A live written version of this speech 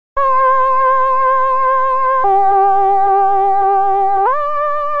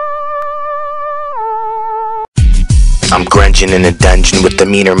I'm grunging in a dungeon with a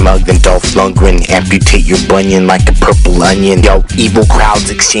meaner mug than Dolph Lundgren. Amputate your bunion like a purple onion. Yo, evil crowds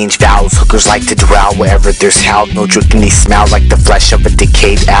exchange vows. Hookers like to drowl wherever there's howl. No joking, they smell like the flesh of a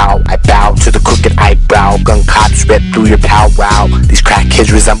decayed owl. I bow to the crooked eyebrow. Gun cops rip through your powwow. These crack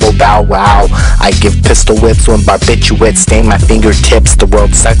kids resemble Bow Wow. I give pistol whips when barbiturates stain my fingertips. The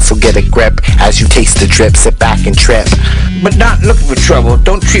world sucks, so get a grip. As you taste the drip, sit back and trip. But not looking for trouble.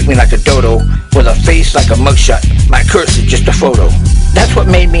 Don't treat me like a dodo with a face like a mugshot. My curse is just a photo. That's what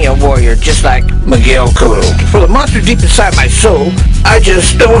made me a warrior, just like Miguel Cotto. For the monster deep inside my soul, I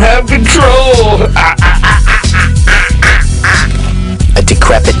just don't have control. A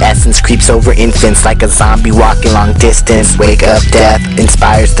decrepit essence creeps over infants like a zombie walking long distance. Wake up, death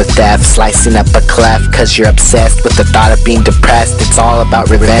inspires the theft, slicing up a cleft cause you're obsessed with the thought of being depressed. It's all about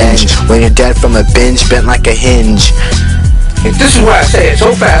revenge when you're dead from a binge, bent like a hinge. This is why I say it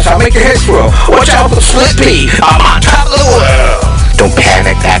so fast, I'll make your head swirl. Watch out for the split pea, I'm on top of the world. Don't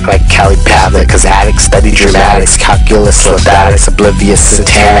panic, act like Kelly Pavlik, cause addicts study dramatics, calculus, lithatics, oblivious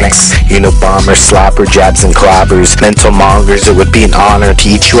satanics. Unabomber, slobber, jabs and clobbers, mental mongers, it would be an honor to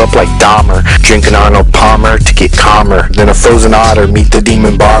eat you up like Dahmer. Drink an Arnold Palmer to get calmer, then a frozen otter, meet the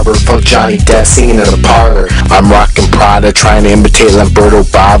demon barber. Fuck Johnny Depp singing in the parlor. I'm rockin' Prada, trying to imitate Lamberto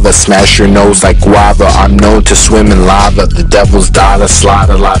Bava. Smash your nose like guava, I'm known to swim in lava. The devil's daughter,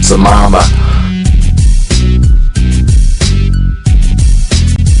 slaughter lots of mama.